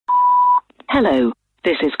Hello,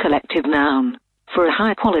 this is Collective Noun. For a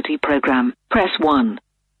high-quality program, press 1.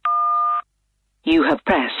 You have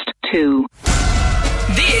pressed 2.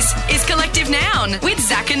 This is Collective Noun with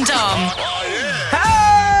Zach and Dom.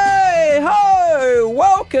 Hey ho!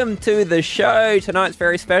 Welcome to the show. Tonight's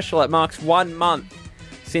very special. It marks 1 month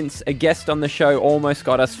since a guest on the show almost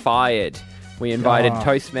got us fired. We invited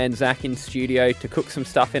Toastman Zach in studio to cook some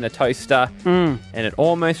stuff in a toaster, and it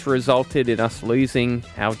almost resulted in us losing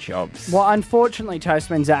our jobs. Well, unfortunately,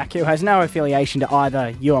 Toastman Zach, who has no affiliation to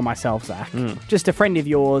either you or myself, Zach, just a friend of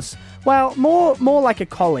yours, well, more like a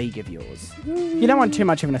colleague of yours. You don't want too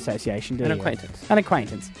much of an association, do you? An acquaintance. An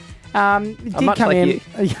acquaintance. Did much come like in.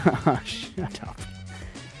 you. Shut up.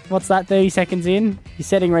 What's that, 30 seconds in? You're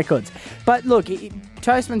setting records. But look,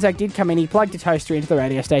 Toastman Zach did come in. He plugged a toaster into the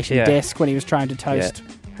radio station desk when he was trying to toast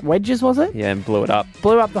wedges, was it? Yeah, and blew it up.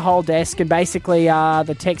 Blew up the whole desk, and basically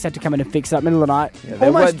the techs had to come in and fix it up middle of the night. Yeah,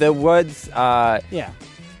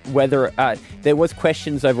 there was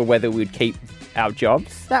questions over whether we'd keep our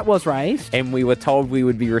jobs. That was raised. And we were told we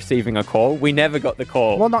would be receiving a call. We never got the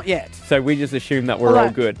call. Well, not yet. So we just assumed that we're all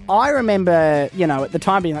good. I remember, at the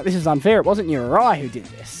time being like, this is unfair. It wasn't you or I who did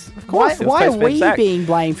this. Of course. Why are we being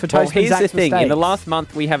blamed for Toastman Zach's Here's the thing. mistakes? In the last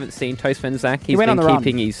month, we haven't seen Toastman Zach. He's went been on the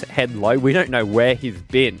keeping his head low. We don't know where he's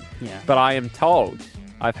been. Yeah. But I am told,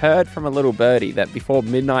 I've heard from a little birdie that before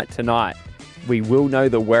midnight tonight, we will know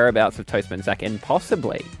the whereabouts of Toastman Zach, and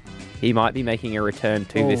possibly he might be making a return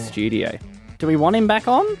to this studio. Do we want him back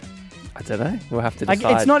on? I don't know. We'll have to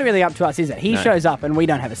decide. It's not really up to us, is it? He No. shows up and we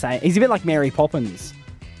don't have a say. He's a bit like Mary Poppins.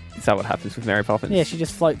 Is that what happens with Mary Poppins? Yeah, she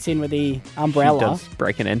just floats in with the umbrella. She does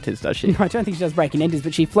break and enters, does she? No, I don't think she does break and enters,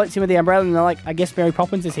 but she floats in with the umbrella and they're like, I guess Mary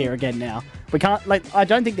Poppins is here again now. We can't, I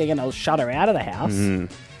don't think they're going to shut her out of the house.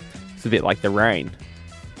 It's a bit like the rain.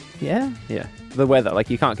 Yeah? Yeah. The weather.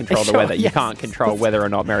 You can't control the weather. You yes. can't control whether or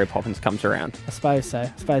not Mary Poppins comes around. I suppose so.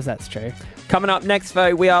 I suppose that's true. Coming up next,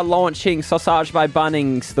 though, we are launching Sausage by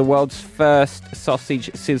Bunnings, the world's first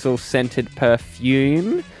sausage sizzle-scented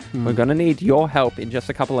perfume. We're going to need your help in just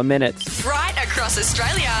a couple of minutes. Right across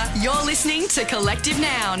Australia, you're listening to Collective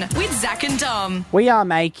Noun with Zach and Dom. We are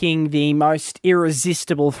making the most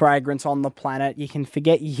irresistible fragrance on the planet. You can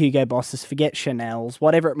forget your Hugo Bosses, forget Chanel's,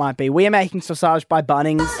 whatever it might be. We are making Sausage by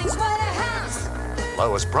Bunnings.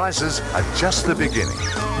 Lowest prices are just the beginning.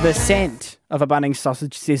 The scent of a Bunnings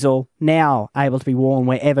sausage sizzle, now able to be worn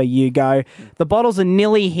wherever you go. The bottles are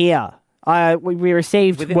nearly here. We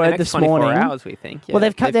received Within word the next this 24 morning. hours, we think. Yeah.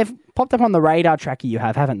 Well, they've popped up on the radar tracker you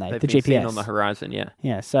have, haven't they? They've The been GPS. seen on the horizon, yeah.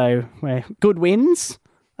 Yeah, so we're good wins.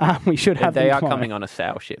 We should have They them are tomorrow. coming on a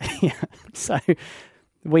sail ship. Yeah, so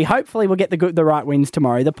we hopefully will get the right wins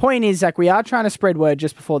tomorrow. The point is, Zach, we are trying to spread word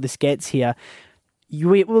just before this gets here.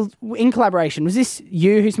 We will, in collaboration, was this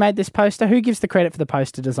you who's made this poster? Who gives the credit for the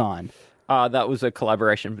poster design? That was a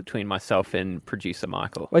collaboration between myself and producer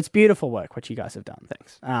Michael. Well, it's beautiful work, what you guys have done.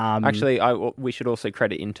 Thanks. Actually, we should also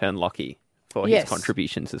credit intern Lockie for his Yes.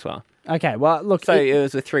 contributions as well. Okay, well, look. So it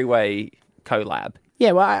was a three-way collab.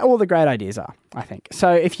 Yeah, well, all the great ideas are, I think.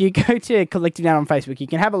 So if you go to Collective Noun on Facebook, you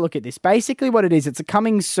can have a look at this. Basically what it is, it's a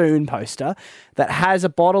coming soon poster that has a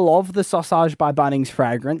bottle of the Sausage by Bunnings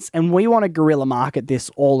fragrance, and we want to guerrilla market this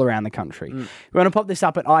all around the country. We want to pop this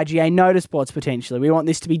up at IGA notice boards potentially. We want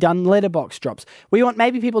this to be done letterbox drops. We want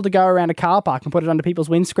maybe people to go around a car park and put it under people's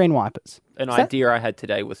windscreen wipers. An idea I had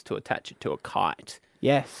today was to attach it to a kite.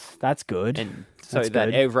 Yes, that's good. And so That's that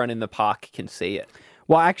good. everyone in the park can see it.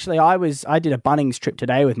 Well, actually, I did a Bunnings trip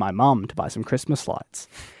today with my mum to buy some Christmas lights.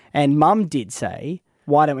 And Mum did say,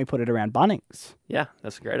 why don't we put it around Bunnings? Yeah,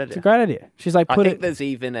 that's a great idea. It's a great idea. She's like, I think there's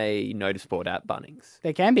even a notice board at Bunnings.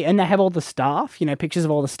 There can be. And they have all the staff, pictures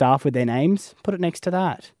of all the staff with their names. Put it next to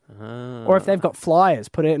that. Or if they've got flyers,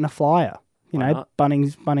 put it in a flyer.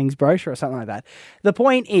 Bunnings brochure or something like that. The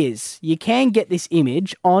point is, you can get this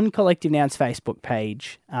image on Collective Noun's Facebook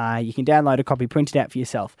page. You can download a copy, print it out for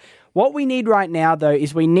yourself. What we need right now, though,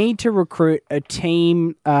 is we need to recruit a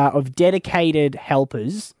team of dedicated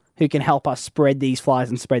helpers who can help us spread these flyers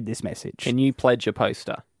and spread this message. Can you pledge a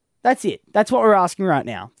poster? That's it. That's what we're asking right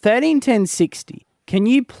now. 131060. Can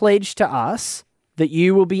you pledge to us that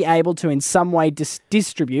you will be able to in some way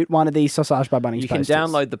distribute one of these Sausage by Bunnings posters? You can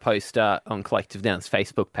download the poster on Collective Noun's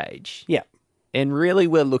Facebook page. Yeah. And really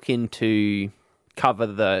we're looking to cover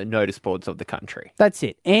the notice boards of the country. That's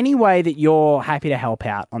it. Any way that you're happy to help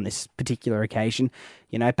out on this particular occasion.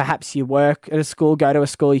 Perhaps you work at a school, go to a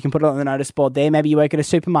school, you can put it on the notice board there. Maybe you work at a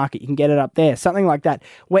supermarket, you can get it up there. Something like that.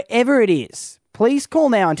 Wherever it is, please call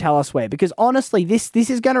now and tell us where, because honestly, this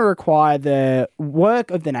is going to require the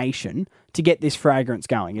work of the nation to get this fragrance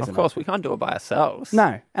going, isn't it? Of course, we can't do it by ourselves.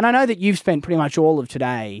 No. And I know that you've spent pretty much all of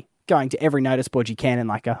today going to every notice board you can in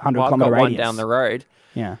like 100 I've got kilometre one radius. down the road.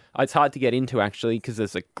 Yeah. It's hard to get into, actually, because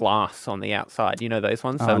there's a glass on the outside. You know those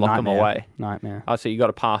ones? They Oh, lock them nightmare. away. Nightmare. Oh, so you got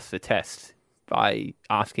to pass the test by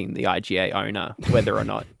asking the IGA owner whether or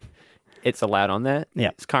not it's allowed on there. Yeah.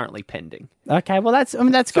 It's currently pending. Okay, well, that's So,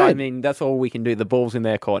 good. that's all we can do. The ball's in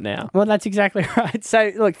their court now. Well, that's exactly right.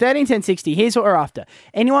 So, look, 13, 10, 60, here's what we're after.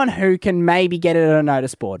 Anyone who can maybe get it on a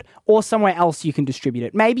notice board or somewhere else you can distribute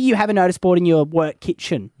it. Maybe you have a notice board in your work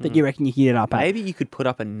kitchen that you reckon you can get it up at. Maybe you could put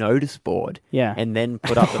up a notice board Yeah. and then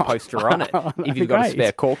put up the poster on it That'd if be you've got a great.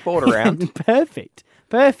 spare corkboard around. Perfect.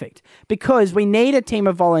 Because we need a team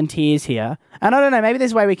of volunteers here. And I don't know, maybe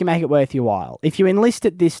there's a way we can make it worth your while. If you enlist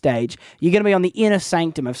at this stage, you're going to be on the inner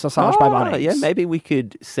sanctum of Sausage by Bunnings. Yeah, maybe we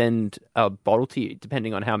could send a bottle to you,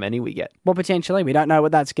 depending on how many we get. Well, potentially. We don't know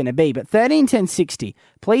what that's going to be. But 13 10 60,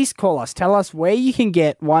 please call us. Tell us where you can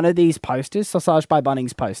get one of these posters, Sausage by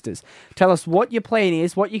Bunnings posters. Tell us what your plan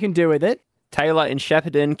is, what you can do with it. Taylor in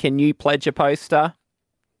Shepparton, can you pledge a poster?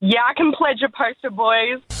 Yeah, I can pledge a poster,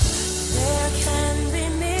 boys.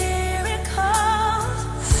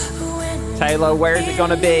 Taylor, where is it going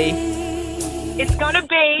to be? It's going to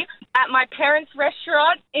be at my parents'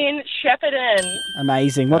 restaurant in Shepparton.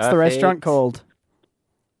 Amazing. What's the Perfect. restaurant called?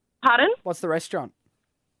 Pardon? What's the restaurant?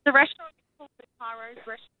 The restaurant is called the Caro's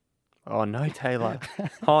Restaurant. Oh, no, Taylor.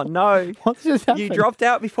 Oh, no. What's just happened? You dropped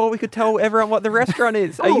out before we could tell everyone what the restaurant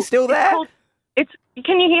is. Are you still there?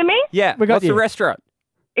 Can you hear me? Yeah. We got What's you. the restaurant?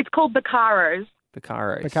 It's called the Caro's.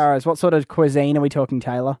 Picaro's. Picaro's. What sort of cuisine are we talking,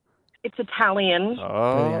 Taylor? It's Italian.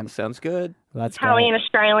 Oh, Brilliant. sounds good. That's Italian,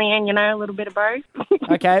 Australian, a little bit of both. great.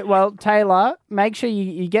 Okay, well, Taylor, make sure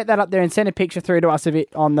you get that up there and send a picture through to us of it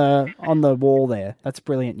on the wall there. That's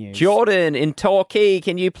brilliant news. Jordan in Torquay,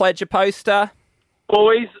 can you pledge a poster?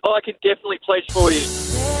 Boys, I can definitely pledge for you.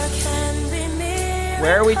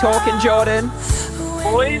 Where are we talking, Jordan?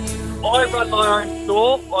 Boys, I run my own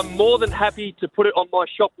store. I'm more than happy to put it on my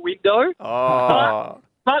shop window. Oh.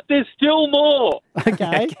 But there's still more.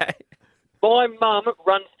 Okay. Okay. My mum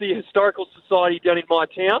runs the Historical Society down in my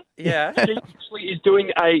town. Yeah. She actually is doing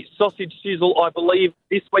a sausage sizzle, I believe,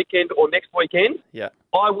 this weekend or next weekend. Yeah.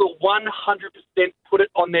 I will 100% put it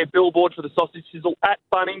on their billboard for the sausage sizzle at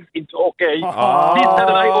Bunnings in Torquay this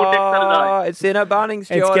Saturday or next Saturday. It's in a Bunnings,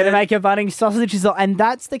 Jordan. It's going to make a Bunnings sausage sizzle, and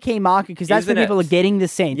that's the key market because that's Isn't when people it? are getting the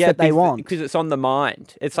sense that they want. Because it's on the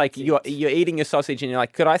mind. It's like you're eating a sausage and you're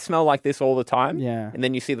like, could I smell like this all the time? Yeah. And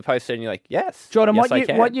then you see the poster and you're like, yes. Jordan, yes, I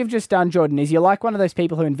can. what you've just done, Jordan, is you're like one of those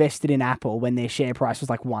people who invested in Apple when their share price was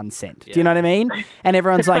like 1 cent. Do you know what I mean? And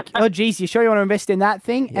everyone's like, oh, geez, you sure you want to invest in that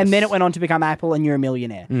thing? And then it went on to become Apple and you're a millionaire.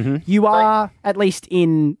 Mm-hmm. You are, at least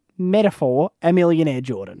in metaphor, a millionaire,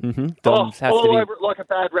 Jordan. Mm-hmm. Dom's has to all be... over it like a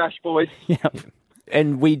bad rash, boys.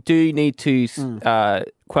 And we do need to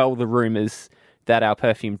quell the rumours that our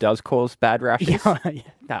perfume does cause bad rashes. Yeah.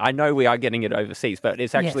 Now, I know we are getting it overseas, but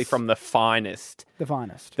it's actually Yes. from the finest The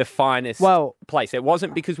finest. well, place. It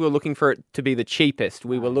wasn't because we were looking for it to be the cheapest.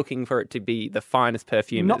 We were looking for it to be the finest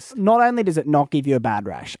perfumers. Not only does it not give you a bad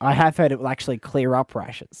rash, I have heard it will actually clear up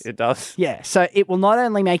rashes. It does, Yeah, so it will not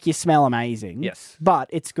only make you smell amazing, Yes. but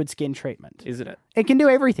it's good skin treatment. isn't it? It can do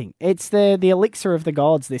everything. It's the elixir of the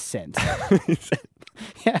gods, this scent.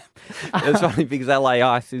 Yeah. It's funny because LA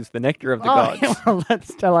Ice is the nectar of the Oh, gods. yeah, well,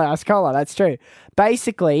 that's LA Ice Cola. That's true.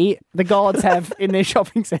 Basically, the gods have in their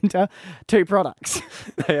shopping centre 2 products.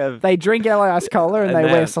 They have They drink LA Ice Cola and they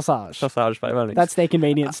wear sausage. sausage by Bunnings. That's their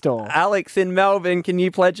convenience store. Alex in Melbourne. Can you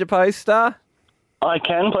pledge a poster? I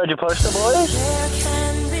can pledge a poster, boys.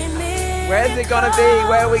 Where's it gonna be?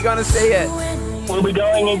 Where are we gonna see it? We'll be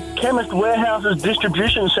going in Chemist Warehouse's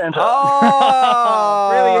distribution centre. Oh,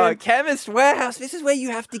 Brilliant. Chemist Warehouse. This is where you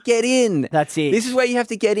have to get in. That's it. This is where you have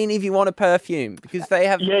to get in if you want a perfume because they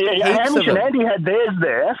have Yeah. heaps Hamish of and them. Andy had theirs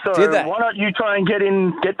there, so Did they? why not you try and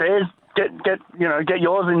get theirs, get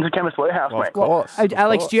yours into Chemist Warehouse, Well, mate. of course. Oh, of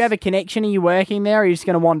Alex, course. do you have a connection? Are you working there or are you just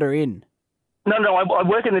going to wander in? No, I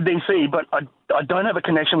work in the DC, but I don't have a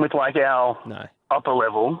connection with like our No. upper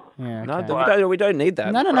level. Yeah, No, okay. we don't need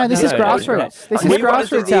that. No, this is grassroots. This is We want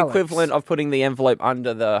to do grassroots, the Alex. equivalent of putting the envelope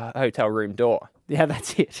under the hotel room door. Yeah,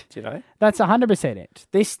 that's it. Do you know? That's 100% it.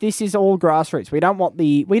 This is all grassroots. We don't want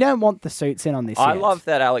the suits in on this. I yet. love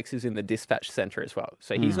that Alex is in the dispatch centre as well.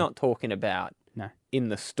 So he's not talking about No. in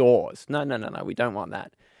the stores. No. We don't want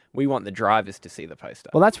that. We want the drivers to see the poster.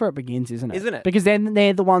 Well, that's where it begins, isn't it? Isn't it? Because then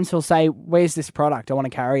they're the ones who'll say, "Where's this product? I want to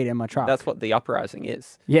carry it in my truck." That's what the uprising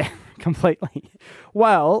is. Yeah, completely.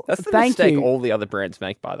 Well, That's the thank mistake you. all the other brands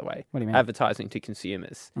make, by the way. What do you mean? Advertising to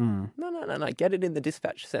consumers. No. Get it in the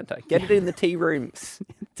dispatch centre. Get it in the tea rooms.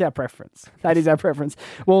 That's our preference. That is our preference.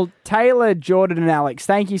 Well, Taylor, Jordan and Alex,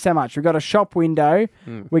 thank you so much. We've got a shop window.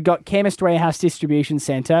 We've got Chemist Warehouse Distribution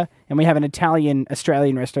Centre, and we have an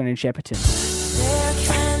Italian-Australian restaurant in Shepparton.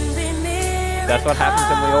 That's what happens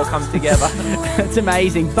when we all come together. It's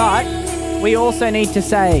amazing. But we also need to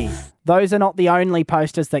say, those are not the only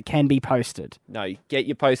posters that can be posted. No, get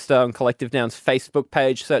your poster on Collective Noun's Facebook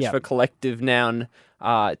page. Search for Collective Noun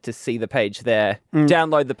to see the page there.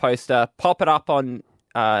 Download the poster. Pop it up on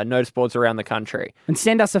notice boards around the country. And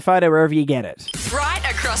send us a photo wherever you get it. Right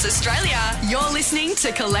across Australia, you're listening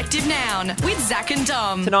to Collective Noun with Zach and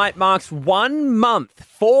Dom. Tonight marks 1 month,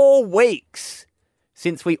 4 weeks,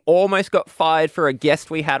 since we almost got fired for a guest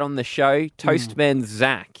we had on the show, Toastman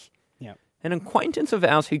Zach. An acquaintance of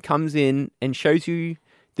ours who comes in and shows you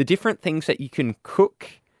the different things that you can cook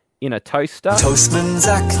in a toaster. Toastman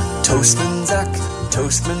Zach, Toastman Zach,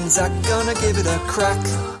 Toastman Zach, gonna give it a crack.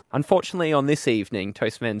 Unfortunately, on this evening,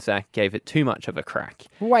 Toastman Zach gave it too much of a crack.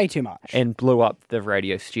 Way too much. And blew up the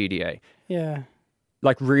radio studio. Yeah.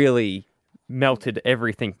 Like, really melted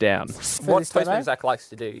everything down. What Toastman today? Zach likes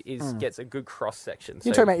to do is gets a good cross-section.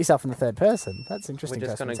 You're talking about yourself in the third person. That's interesting. We're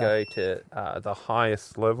just going to go to the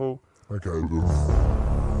highest level. Okay.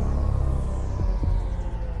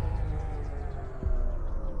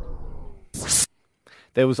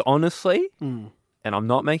 There was honestly, and I'm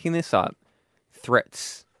not making this up,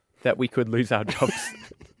 threats that we could lose our jobs.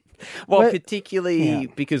 Particularly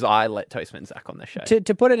because I let Toastman Zach on the show.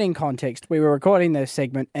 To put it in context, we were recording this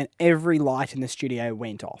segment and every light in the studio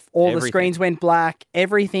went off. All the screens went black.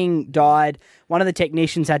 Everything died. One of the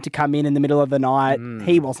technicians had to come in the middle of the night.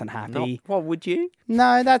 He wasn't happy. What would you?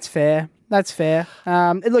 No, that's fair. That's fair.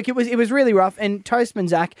 Look, it was really rough. And Toastman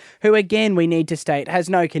Zach, who again we need to state has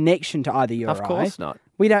no connection to either you or I. Of course not.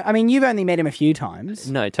 We don't. I mean, you've only met him a few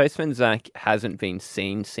times. No, Toastman Zach hasn't been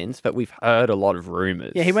seen since, but we've heard a lot of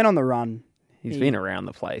rumours. Yeah, he went on the run. He's been around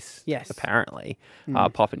the place. Yes, apparently,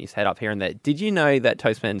 popping his head up here and there. Did you know that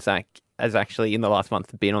Toastman Zach has actually in the last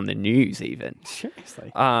month been on the news? Even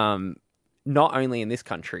seriously. Not only in this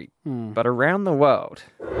country, but around the world.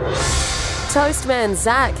 Toastman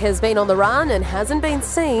Zach has been on the run and hasn't been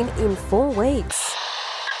seen in 4 weeks.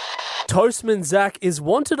 Toastman Zach is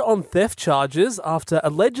wanted on theft charges after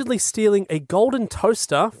allegedly stealing a golden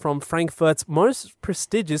toaster from Frankfurt's most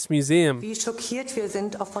prestigious museum.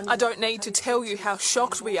 I don't need to tell you how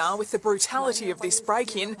shocked we are with the brutality of this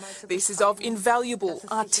break-in. This is of invaluable,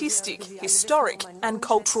 artistic, historic and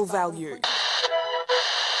cultural value.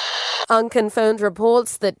 Unconfirmed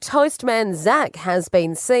reports that Toastman Zach has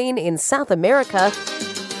been seen in South America,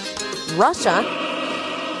 Russia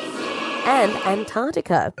and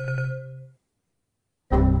Antarctica.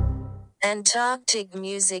 Antarctic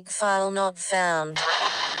music file not found.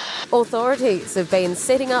 Authorities have been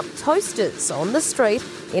setting up toasters on the street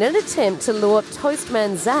in an attempt to lure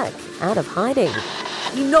Toastman Zach out of hiding.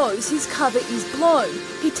 He knows his cover is blown.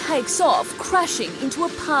 He takes off, crashing into a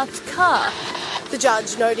parked car. The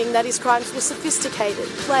judge noting that his crimes were sophisticated,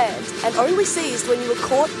 planned, and only seized when you were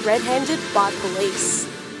caught red-handed by police.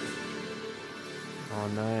 Oh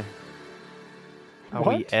no. Are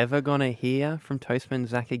we ever going to hear from Toastman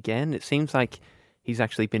Zach again? It seems like he's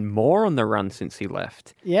actually been more on the run since he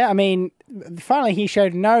left. Yeah, I mean, finally he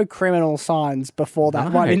showed no criminal signs before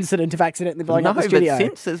that one incident of accidentally blowing up the studio. But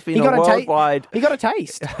since there's been a worldwide... He got a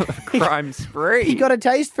taste. crime spree. He got a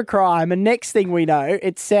taste for crime, and next thing we know,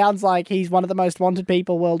 it sounds like he's one of the most wanted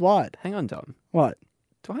people worldwide. Hang on, Dom. What?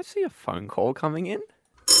 Do I see a phone call coming in?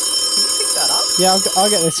 Yeah, I'll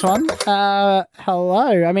get this one.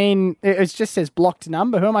 Hello. I mean, it just says blocked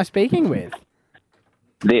number. Who am I speaking with?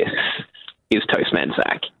 This is Toastman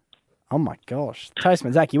Zach. Oh, my gosh.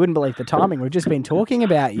 Toastman Zach, you wouldn't believe the timing. We've just been talking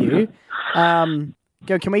about you. Can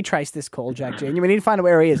we trace this call, Jack Jr.? We need to find out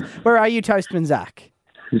where he is. Where are you, Toastman Zach?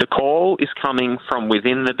 The call is coming from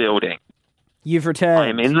within the building. You've returned. I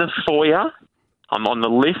am in the foyer. I'm on the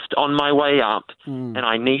lift on my way up, and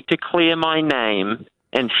I need to clear my name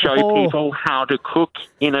and show people how to cook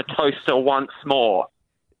in a toaster once more.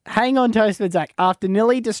 Hang on, Toastman Zach. After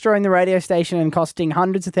nearly destroying the radio station and costing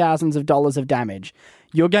hundreds of thousands of dollars of damage,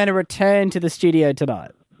 you're going to return to the studio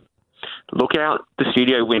tonight. Look out the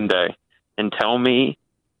studio window and tell me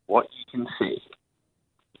what you can see.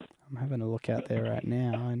 I'm having a look out there right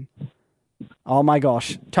now. And... oh, my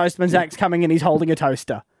gosh. Toastman Zach's coming and he's holding a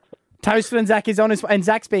toaster. Toastman Zach is on his... and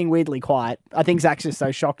Zach's being weirdly quiet. I think Zach's just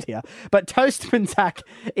so shocked here. But Toastman Zach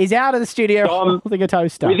is out of the studio holding a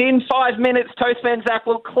toaster. Within 5 minutes, Toastman Zach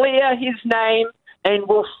will clear his name and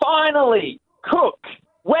will finally cook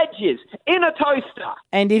wedges in a toaster.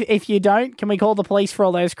 And if you don't, can we call the police for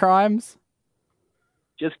all those crimes?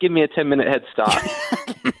 Just give me a 10-minute head start.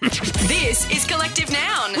 This is Collective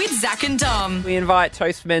Noun with Zach and Dom. We invite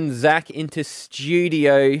Toastman Zach into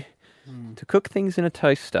studio to cook things in a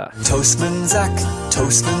toaster. Toastman Zach,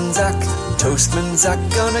 Toastman Zach, Toastman Zach,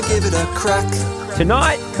 gonna give it a crack.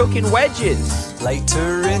 Tonight, cooking wedges.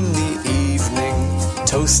 Later in the evening,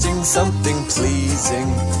 toasting something pleasing.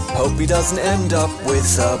 Hope he doesn't end up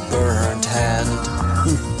with a burnt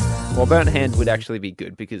hand. Well, burnt hand would actually be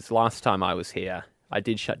good because last time I was here, I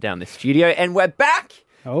did shut down the studio and we're back.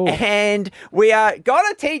 Oh. And we are going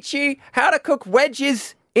to teach you how to cook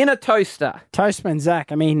wedges in a toaster. Toastman Zach,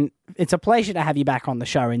 I mean, it's a pleasure to have you back on the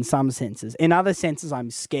show in some senses. In other senses, I'm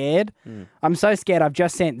scared. I'm so scared I've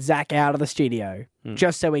just sent Zach out of the studio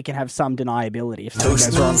just so we can have some deniability if something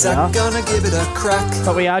goes wrong. Toastman Zach, gonna give it a crack.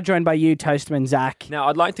 But we are joined by you, Toastman Zach. Now,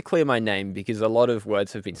 I'd like to clear my name because a lot of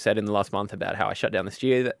words have been said in the last month about how I shut down the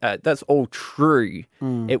studio. That's all true.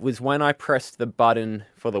 It was when I pressed the button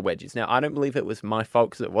for the wedges. Now, I don't believe it was my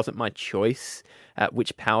fault because it wasn't my choice at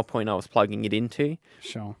which PowerPoint I was plugging it into.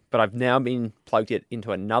 Sure. But I've now been plugged it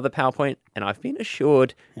into another PowerPoint and I've been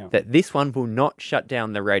assured that this one will not shut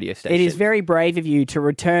down the radio station. It is very brave of you to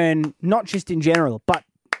return, not just in general, but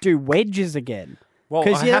do wedges again. Well,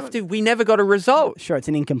 we never got a result. Sure, it's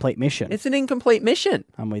an incomplete mission. It's an incomplete mission.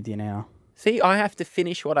 I'm with you now. See, I have to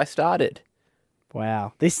finish what I started.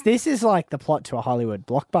 Wow. This is like the plot to a Hollywood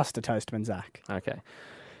blockbuster, Toastman Zach. Okay.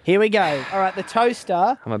 Here we go. All right, the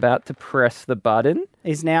toaster I'm about to press the button.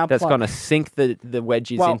 is now That's plugged. going to sink the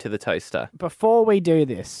wedges into the toaster. Before we do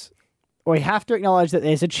this, we have to acknowledge that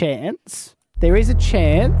there's a chance. There is a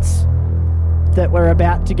chance that we're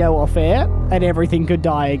about to go off air and everything could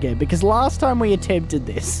die again. Because last time we attempted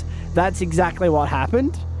this, that's exactly what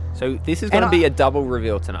happened. So this is going to be a double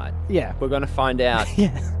reveal tonight. Yeah. We're going to find out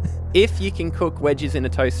Yeah. if you can cook wedges in a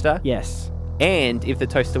toaster. Yes. And if the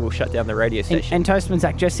toaster will shut down the radio station. And Toastman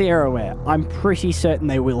Zach, just so you're aware, I'm pretty certain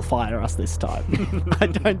they will fire us this time. I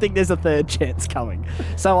don't think there's a third chance coming.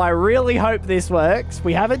 So I really hope this works.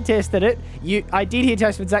 We haven't tested it. I did hear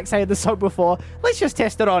Toastman Zach say in the song before, let's just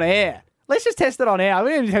test it on air. Let's just test it on air.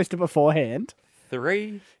 We didn't test it beforehand.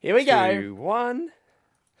 3, Here we 2, go. 1.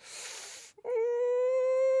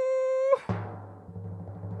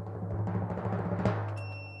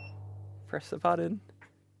 Press the button.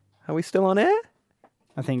 Are we still on air?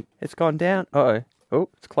 I think it's gone down. Uh-oh. Oh,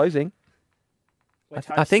 it's closing.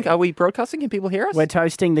 I think, are we broadcasting? Can people hear us? We're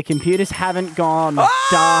toasting. The computers haven't gone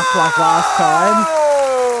dark like last time.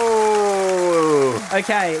 Oh!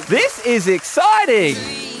 Okay. This is exciting.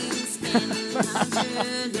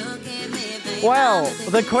 Well,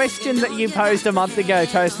 the question that you posed a month ago,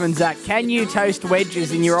 Toastman Zach, can you toast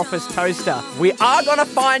wedges in your office toaster? We are going to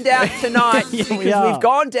find out tonight because we've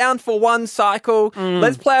gone down for one cycle.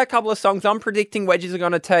 Let's play a couple of songs. I'm predicting wedges are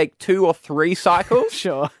going to take 2 or 3 cycles.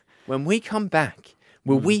 Sure. When we come back,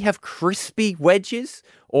 will we have crispy wedges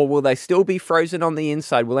or will they still be frozen on the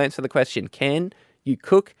inside? We'll answer the question. Can you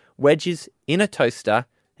cook wedges in a toaster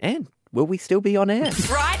and will we still be on air?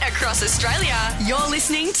 Right across Australia, you're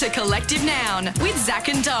listening to Collective Noun with Zach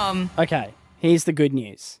and Dom. Okay, here's the good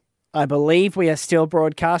news. I believe we are still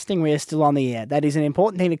broadcasting. We are still on the air. That is an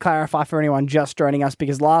important thing to clarify for anyone just joining us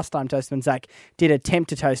because last time Toastman Zach did attempt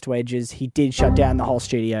to toast wedges, he did shut down the whole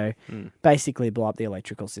studio, basically blow up the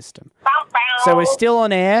electrical system. So we're still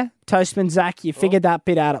on air. Toastman Zach, you figured that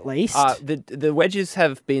bit out at least. The wedges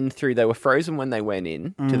have been through, they were frozen when they went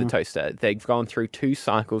in to the toaster. They've gone through 2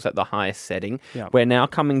 cycles at the highest setting. Yep. We're now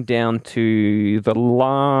coming down to the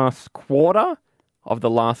last quarter of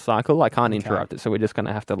the last cycle. I can't interrupt it, so we're just going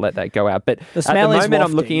to have to let that go out. But The smell at the is moment I'm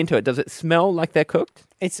wafting. looking into it, does it smell like they're cooked?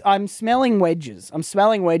 I'm smelling wedges. I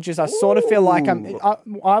sort of feel like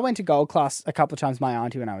I went to gold class a couple of times with my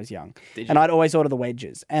auntie when I was young. Did you? And I'd always order the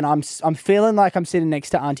wedges. And I'm feeling like I'm sitting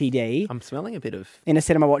next to Auntie D. I'm smelling a bit of... in a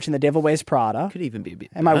cinema watching The Devil Wears Prada. Could even be a bit...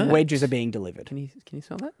 And my burnt. wedges are being delivered. Can you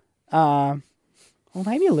smell that? Well,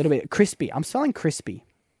 maybe a little bit. Crispy. I'm smelling crispy.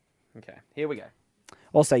 Okay, here we go.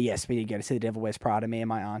 Also, yes, we did go to see The Devil Wears Prada, me and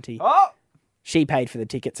my auntie. Oh! She paid for the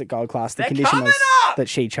tickets at gold class. The They're condition coming was up! that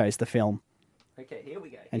she chose the film. Okay, here we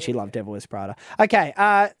go. And she loved Devil Wears Prada. Okay,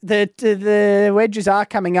 the wedges are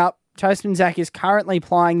coming up. Toastman Zach is currently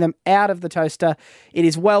plying them out of the toaster. It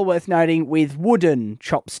is well worth noting with wooden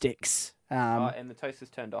chopsticks. And the toaster's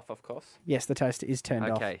turned off, of course. Yes, the toaster is turned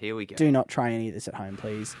off. Okay, here we go. Do not try any of this at home,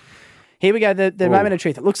 please. Here we go, the moment of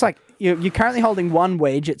truth. It looks like you're currently holding one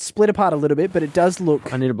wedge. It's split apart a little bit, but it does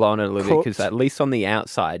look... I need to blow on it a little bit because at least on the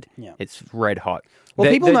outside, it's red hot.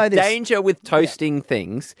 Well, people know this. The danger with toasting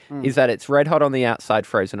things is that it's red hot on the outside,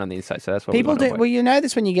 frozen on the inside. So that's what People we want to do. avoid. Well, you know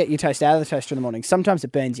this when you get your toast out of the toaster in the morning. Sometimes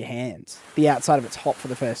it burns your hands. The outside of it's hot for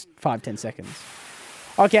the first 5-10 seconds.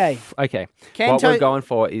 Okay. Okay. Can What we're going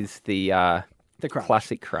for is the crunch.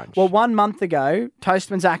 classic crunch. Well, 1 month ago,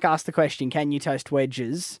 Toastman Zach asked the question, can you toast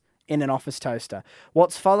wedges in an office toaster?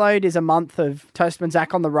 What's followed is a month of Toastman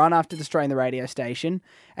Zach on the run after destroying the radio station.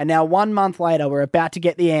 And now 1 month later, we're about to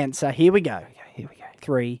get the answer. Here we go. Okay, here we go.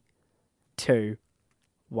 3, 2,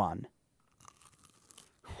 1.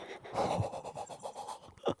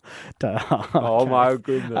 Oh my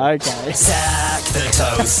goodness. Okay. Zach the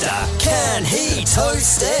toaster. Can he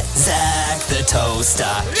toast it? Zach the toaster.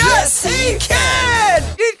 Yes, he can.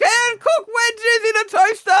 He can cook wedges in a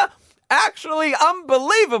toaster actually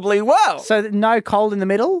unbelievably well. So no cold in the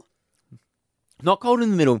middle? Not cold in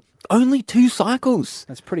the middle. Only 2 cycles.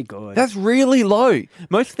 That's pretty good. That's really low.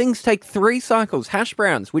 Most things take 3 cycles. Hash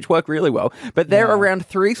browns, which work really well, but they're around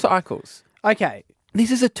 3 cycles. Okay. This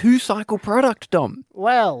is a 2-cycle product, Dom.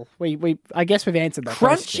 Well, I guess we've answered that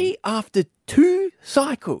question. Crunchy after 2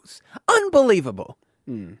 cycles. Unbelievable.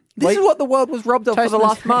 This is what the world was robbed of for the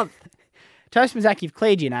last month. Toastman Zach, you've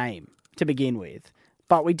cleared your name to begin with,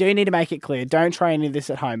 but we do need to make it clear. Don't try any of this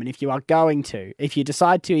at home. And if you are going to, if you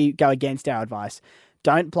decide to go against our advice,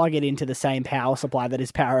 don't plug it into the same power supply that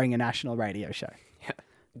is powering a national radio show.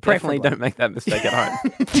 Definitely don't make that mistake at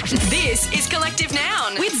home. This is Collective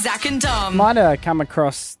Noun with Zach and Dom. Might have come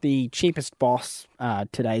across the cheapest boss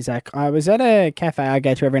today, Zach. I was at a cafe I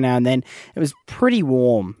go to every now and then. It was pretty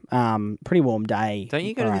warm day. Don't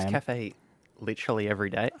you go to this cafe literally every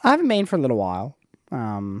day? I haven't been for a little while. Why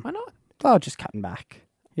not? I was just cutting back.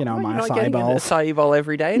 My not acai getting bowls. an acai bowl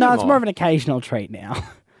every day anymore. No, it's more of an occasional treat now.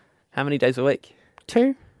 How many days a week?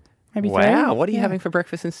 2, maybe 3. Wow, what are you having for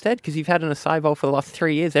breakfast instead? Because you've had an acai bowl for the last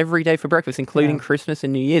 3 years, every day for breakfast, including Christmas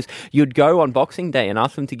and New Year's. You'd go on Boxing Day and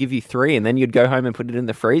ask them to give you 3, and then you'd go home and put it in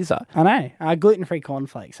the freezer. I know. Gluten-free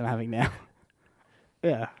cornflakes I'm having now.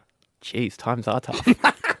 Yeah. Jeez, times are tough.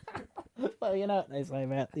 Well, you know what they say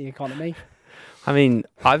about the economy. I mean,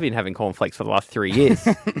 I've been having cornflakes for the last 3 years,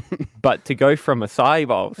 but to go from acai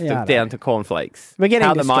bowls down to cornflakes,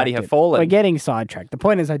 how the mighty have fallen. We're getting sidetracked. The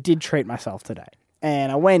point is I did treat myself today.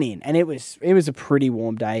 And I went in, and it was a pretty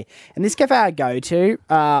warm day. And this cafe I go to,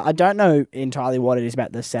 I don't know entirely what it is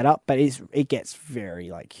about the setup, but it gets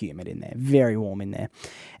very humid in there, very warm in there.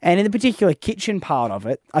 And in the particular kitchen part of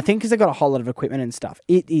it, I think because they've got a whole lot of equipment and stuff,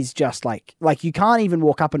 it is just like you can't even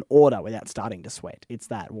walk up and order without starting to sweat. It's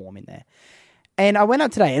that warm in there. And I went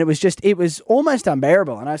up today, and it was almost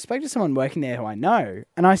unbearable. And I spoke to someone working there who I know,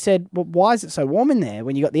 and I said, well, why is it so warm in there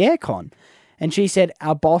when you got the aircon? And she said,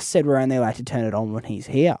 our boss said we're only allowed to turn it on when he's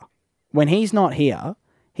here. When he's not here,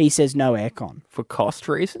 he says no aircon. For cost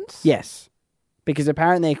reasons? Yes. Because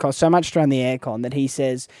apparently it costs so much to run the aircon that he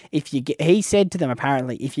says, he said to them,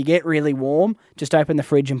 apparently, if you get really warm, just open the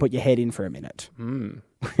fridge and put your head in for a minute.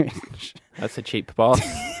 That's a cheap boss.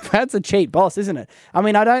 That's a cheap boss, isn't it? I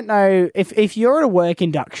mean, I don't know, if you're at a work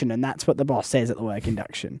induction and that's what the boss says at the work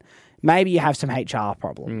induction, maybe you have some HR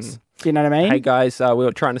problems. Do you know what I mean? Hey guys, we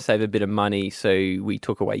were trying to save a bit of money, so we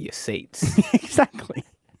took away your seats. Exactly.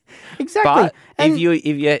 But if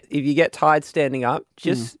you get tired standing up,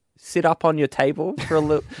 just sit up on your table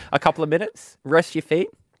for a couple of minutes, rest your feet,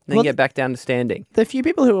 then get back down to standing. The few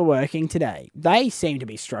people who are working today, they seem to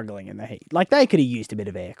be struggling in the heat. They could have used a bit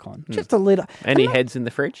of aircon, just a little. Any heads in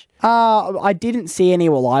the fridge? I didn't see any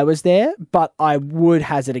while I was there, but I would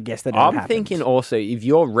hazard a guess that I'm thinking also, if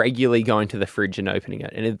you're regularly going to the fridge and opening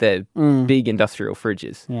it, and if they're big industrial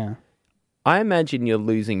fridges, I imagine you're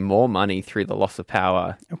losing more money through the loss of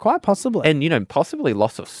power. Quite possibly. And, possibly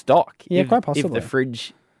loss of stock. Yeah, quite possibly. If the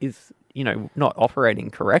fridge is, not operating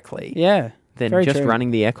correctly. Yeah. Than just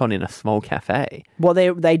running the aircon in a small cafe. Well,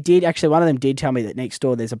 they did actually. One of them did tell me that next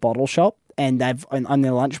door there's a bottle shop, and they've on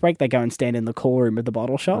their lunch break they go and stand in the cool room of the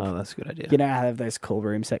bottle shop. Oh, that's a good idea. You know how they have those cool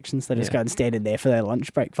room sections? They just go and stand in there for their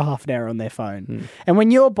lunch break for half an hour on their phone. And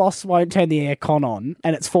when your boss won't turn the aircon on,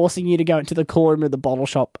 and it's forcing you to go into the cool room of the bottle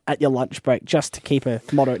shop at your lunch break just to keep a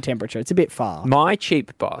moderate temperature, it's a bit far. My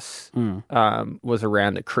cheap boss was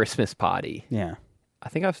around the Christmas party. Yeah, I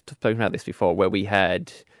think I've spoken about this before, where we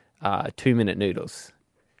had 2-minute noodles.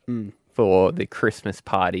 For the Christmas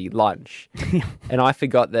party lunch. And I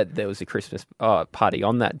forgot that there was a Christmas party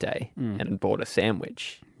on that day and bought a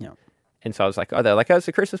sandwich. Yeah. And so I was like, they're like, it's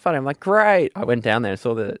a Christmas party. I'm like, great. I went down there and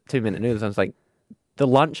saw the 2-minute noodles. I was like, the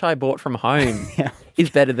lunch I bought from home is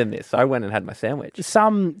better than this. So I went and had my sandwich.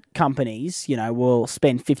 Some companies, will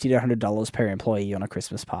spend $50 to $100 per employee on a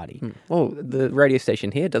Christmas party. Well, the radio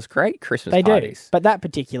station here does great Christmas parties. They do. But that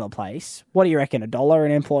particular place, what do you reckon, $1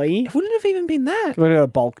 an employee? It wouldn't have even been that. It would have been a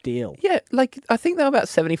bulk deal. Yeah, I think they were about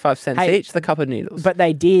 75 cents each, the cup of noodles. But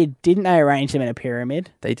didn't they arrange them in a pyramid?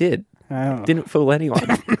 They did. Oh. Didn't fool anyone.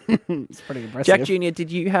 It's pretty impressive. Jack Jr.,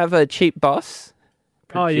 did you have a cheap boss?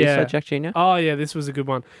 Oh, yeah. Producer Jack Jr.? Oh, yeah, this was a good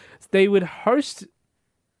one. They would host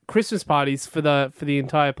Christmas parties for the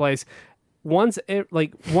entire place once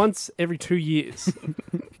every 2 years.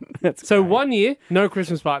 So 1 year, no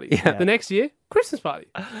Christmas party. Yeah. The next year, Christmas party.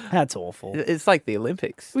 That's awful. It's like the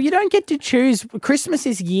Olympics. Well, you don't get to choose. Christmas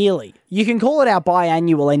is yearly. You can call it our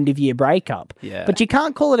biannual end-of-year breakup. Yeah. But you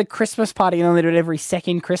can't call it a Christmas party and only do it every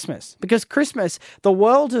second Christmas. Because Christmas, the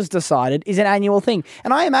world has decided, is an annual thing.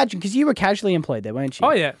 And I imagine, because you were casually employed there, weren't you?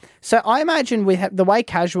 Oh, yeah. So I imagine with the way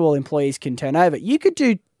casual employees can turn over, you could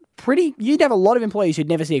do you'd have a lot of employees who'd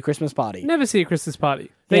never see a Christmas party. Never see a Christmas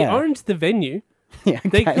party. They owned the venue. Yeah, okay.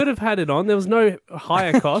 They could have had it on. There was no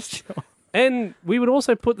higher cost. Sure. And we would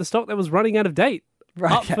also put the stock that was running out of date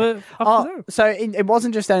up for sale. So it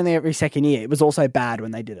wasn't just only every second year. It was also bad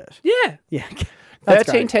when they did it. Yeah. Yeah.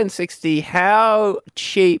 13, 10, 60. How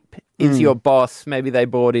cheap is your boss? Maybe they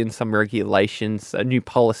brought in some regulations, a new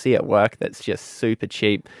policy at work that's just super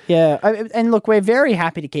cheap. Yeah. And look, we're very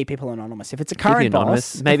happy to keep people anonymous. If it's a current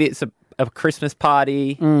boss. Maybe it's a Christmas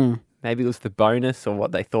party. Maybe it was the bonus or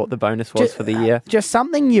what they thought the bonus was for the year. Just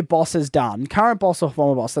something your boss has done, current boss or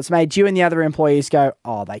former boss, that's made you and the other employees go,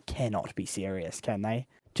 oh, they cannot be serious, can they?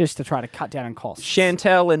 Just to try to cut down on costs.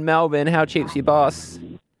 Chantel in Melbourne, how cheap's your boss?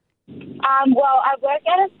 Well, I work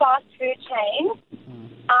at a fast food chain,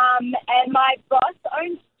 and my boss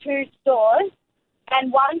owns 2 stores,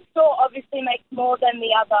 and one store obviously makes more than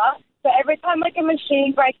the other. So every time like a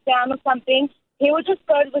machine breaks down or something, he will just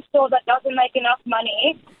go to the store that doesn't make enough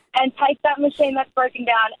money and take that machine that's broken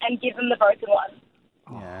down and give them the broken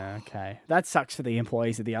one. Yeah, okay. That sucks for the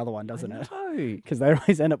employees of the other one, doesn't it? No. Because they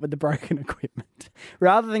always end up with the broken equipment.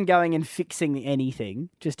 Rather than going and fixing anything,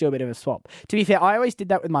 just do a bit of a swap. To be fair, I always did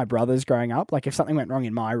that with my brothers growing up. Like if something went wrong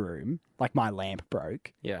in my room, like my lamp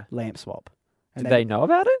broke, lamp swap. And did they know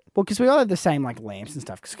about it? Well, because we all had the same like lamps and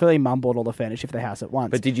stuff. Because clearly mum bought all the furniture for the house at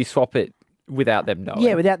once. But did you swap it without them knowing?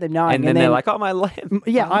 Yeah, without them knowing. And then they're like, oh, my lamp.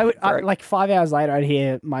 Yeah, I like 5 hours later, I'd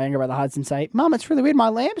hear my younger brother Hudson say, Mum, it's really weird. My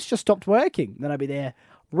lamp's just stopped working. Then I'd be there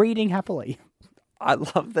reading happily. I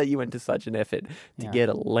love that you went to such an effort to get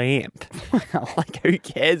a lamp. Like, who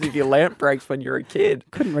cares if your lamp breaks when you're a kid?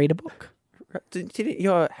 Couldn't read a book. Did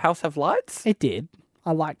your house have lights? It did.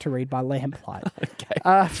 I like to read by lamplight.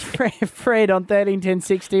 Okay. Fred on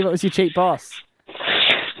 131060, what was your cheap boss?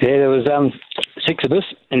 Yeah, there was 6 of us,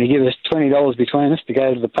 and he gave us $20 between us to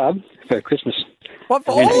go to the pub for Christmas. What,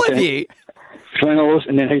 for all of you? $20,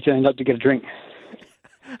 and then he turned up to get a drink.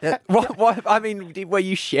 What? I mean, were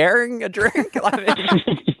you sharing a drink?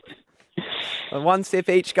 I mean, 1 sip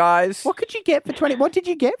each, guys. What could you get for 20? What did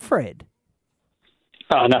you get, Fred?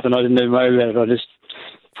 Oh, nothing. I didn't even worry about it. I just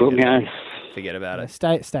put me on. Forget about it.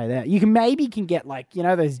 Stay there. You can get like, you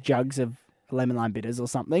know, those jugs of lemon lime bitters or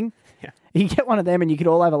something. Yeah. You get one of them and you could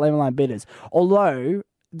all have a lemon lime bitters. Although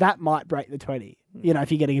that might break the 20, you know,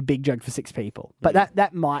 if you're getting a big jug for 6 people. But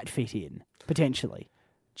that might fit in, potentially.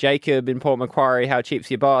 Jacob in Port Macquarie, how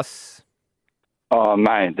cheap's your boss? Oh,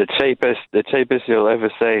 mate, the cheapest you'll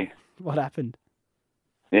ever see. What happened?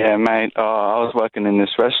 Yeah, mate, I was working in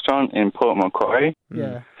this restaurant in Port Macquarie.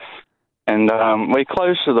 Yeah. And we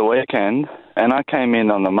closed for the weekend, and I came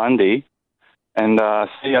in on the Monday, and I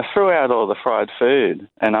threw out all the fried food,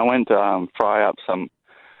 and I went to fry up some,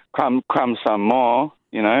 crumb some more,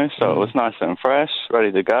 you know, so it was nice and fresh,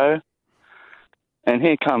 ready to go. And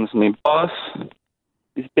here comes me boss,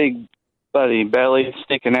 his big bloody belly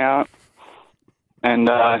sticking out, and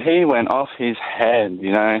he went off his head,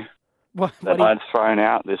 you know, that I'd thrown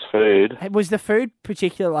out this food. Was the food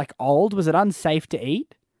particularly like old? Was it unsafe to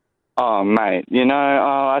eat? Oh, mate, you know,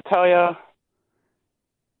 I tell you,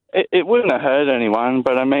 it wouldn't have hurt anyone,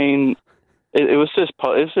 but I mean, it was just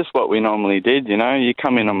what we normally did, you know. You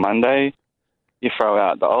come in on Monday, you throw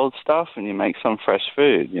out the old stuff, and you make some fresh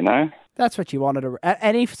food, you know. That's what you wanted.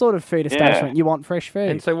 Any sort of food establishment, you want fresh food.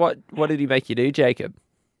 And so what did he make you do, Jacob?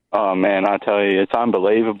 Oh, man, I tell you, it's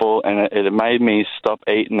unbelievable, and it made me stop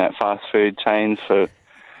eating at fast food chains for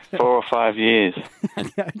 4 or 5 years.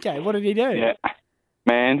 Okay, what did he do? Yeah.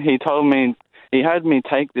 Man, he told me, he had me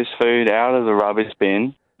take this food out of the rubbish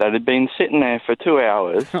bin that had been sitting there for 2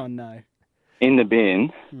 hours. Oh, no. In the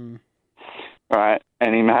bin, right,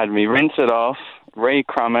 and he had me rinse it off,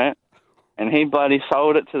 re-crumb it, and he bloody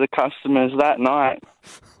sold it to the customers that night.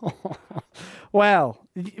 Well,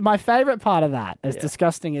 my favourite part of that, as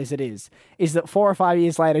disgusting as it is that 4 or 5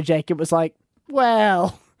 years later, Jacob was like,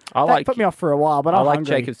 well, That put me off for a while, but I I'm like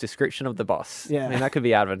hungry. Jacob's description of the boss. Yeah. I mean, that could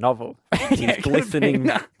be out of a novel. His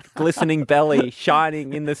glistening belly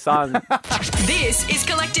shining in the sun. This is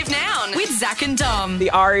Collective Noun with Zach and Dom. The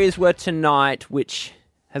arias were tonight, which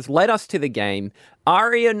has led us to the game.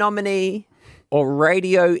 Aria nominee or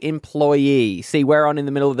radio employee? See, we're on in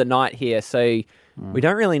the middle of the night here, so we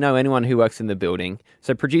don't really know anyone who works in the building.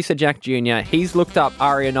 So producer Jack Jr., he's looked up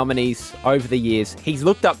ARIA nominees over the years. He's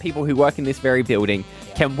looked up people who work in this very building.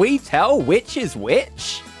 Can we tell which is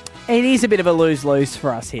which? It is a bit of a lose-lose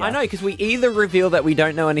for us here. I know, because we either reveal that we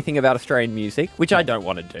don't know anything about Australian music, which I don't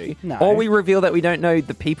want to do, No. or we reveal that we don't know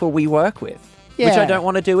the people we work with, which Yeah. I don't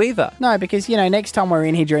want to do either. No, because, next time we're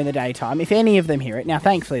in here during the daytime, if any of them hear it, now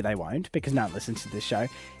thankfully they won't, because no one listens to this show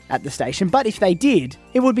at the station, but if they did,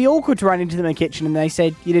 it would be awkward to run into them in the kitchen and they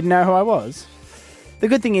said, you didn't know who I was. The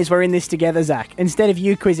good thing is we're in this together, Zach. Instead of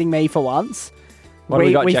you quizzing me for once, What do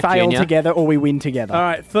we got, we Jack fail Jr.? together or we win together. All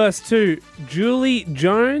right, first two. Julie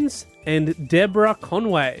Jones and Deborah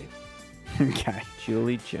Conway. Okay.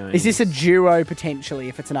 Julie Jones. Is this a duo, potentially,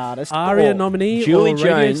 if it's an artist? ARIA Or- nominee Julie or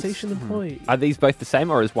radio Jones. station employee? Are these both the same,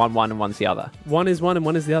 or is one and one's the other? One is one and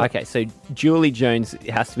one is the other. Okay, so Julie Jones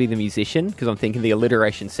has to be the musician, because I'm thinking the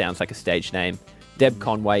alliteration sounds like a stage name. Deb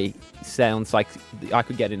Conway sounds like I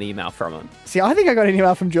could get an email from him. See, I think I got an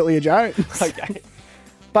email from Julia Jones. Okay.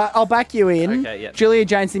 But I'll back you in. Okay, yeah. Julia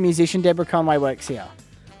Jones, the musician. Deborah Conway works here.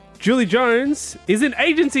 Julie Jones is in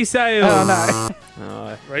agency sales. Oh, no.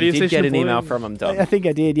 Oh, Radio you did station get an email employee. from him, Dom. I think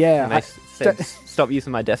I did, yeah. And they said, stop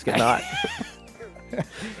using my desk at night.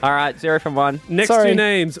 All right, 0 from 1. Next Sorry. two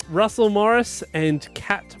names, Russell Morris and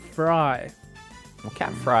Kat Fry. Well,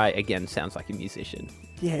 Cat Fry, again, sounds like a musician.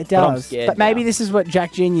 Yeah, it But I'm does. scared But maybe now. this is what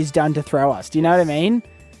Jack Jr.'s done to throw us. Do you know what I mean?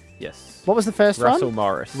 Yes. What was the first Russell one?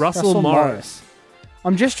 Morris. Russell Morris.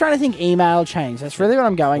 I'm just trying to think email chains. That's really what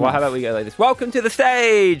I'm going Well, with. how about we go like this? Welcome to the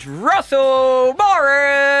stage, Russell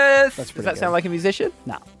Morris! Does pretty that sound good. like a musician?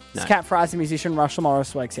 No. No. It's Cat Fry's a musician. Russell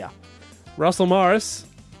Morris works here. Russell Morris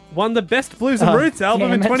won the Best Blues and Oh, Roots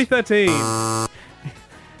album in damn it. 2013.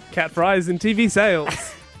 Cat Fry is in TV sales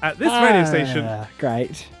at this radio station.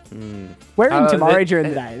 Great. We're in tomorrow during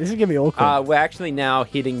the day. This is going to be awkward. We're actually now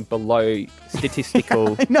hitting below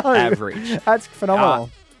statistical I know. average. That's phenomenal.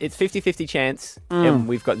 It's 50-50 chance, and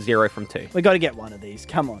we've got 0 from 2. We got to get one of these.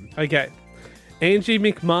 Come on. Okay. Angie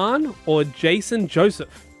McMahon or Jason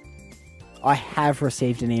Joseph? I have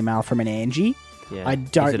received an email from an Angie. Yeah. I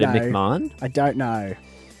don't Is it know. a McMahon? I don't know.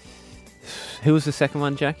 Who was the second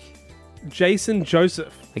one, Jack? Jason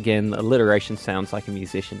Joseph. Again, alliteration sounds like a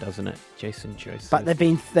musician, doesn't it? Jason Joseph. But they've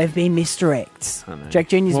been misdirects. I know. Jack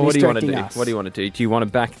Jr.'s Well, what do you want to misdirecting do? us. What do you want to do? Do you want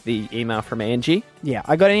to back the email from Angie? Yeah,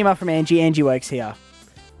 I got an email from Angie. Angie works here.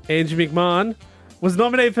 Angie McMahon was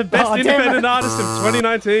nominated for Best Oh, damn Independent it. Artist of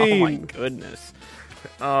 2019. Oh my goodness.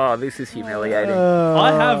 Oh, this is humiliating.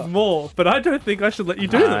 I have more, but I don't think I should let you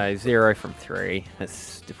do them. 0 from 3.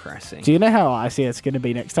 That's depressing. Do you know how icy it's going to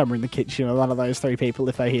be next time we're in the kitchen with one of those three people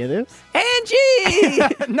if they hear this?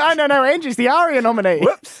 Angie! No. Angie's the ARIA nominee.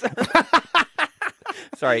 Whoops.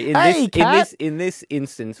 Sorry, Hey, Kat. in this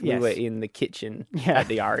instance, we Yes. were in the kitchen Yeah. at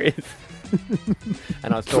the Arias.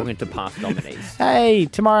 And I was talking to past nominees. Hey,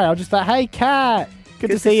 tomorrow I'll just say, hey, Kat.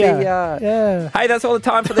 Good to see you. Yeah. Hey, that's all the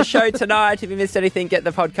time for the show tonight. If you missed anything, get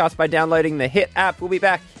the podcast by downloading the Hit app. We'll be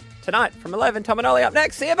back tonight from 11. Tom and Ollie up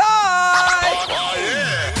next. See you. Bye!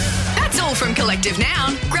 That's all from Collective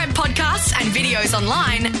Noun. Grab podcasts and videos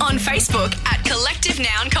online on Facebook at Collective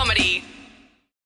Noun Comedy.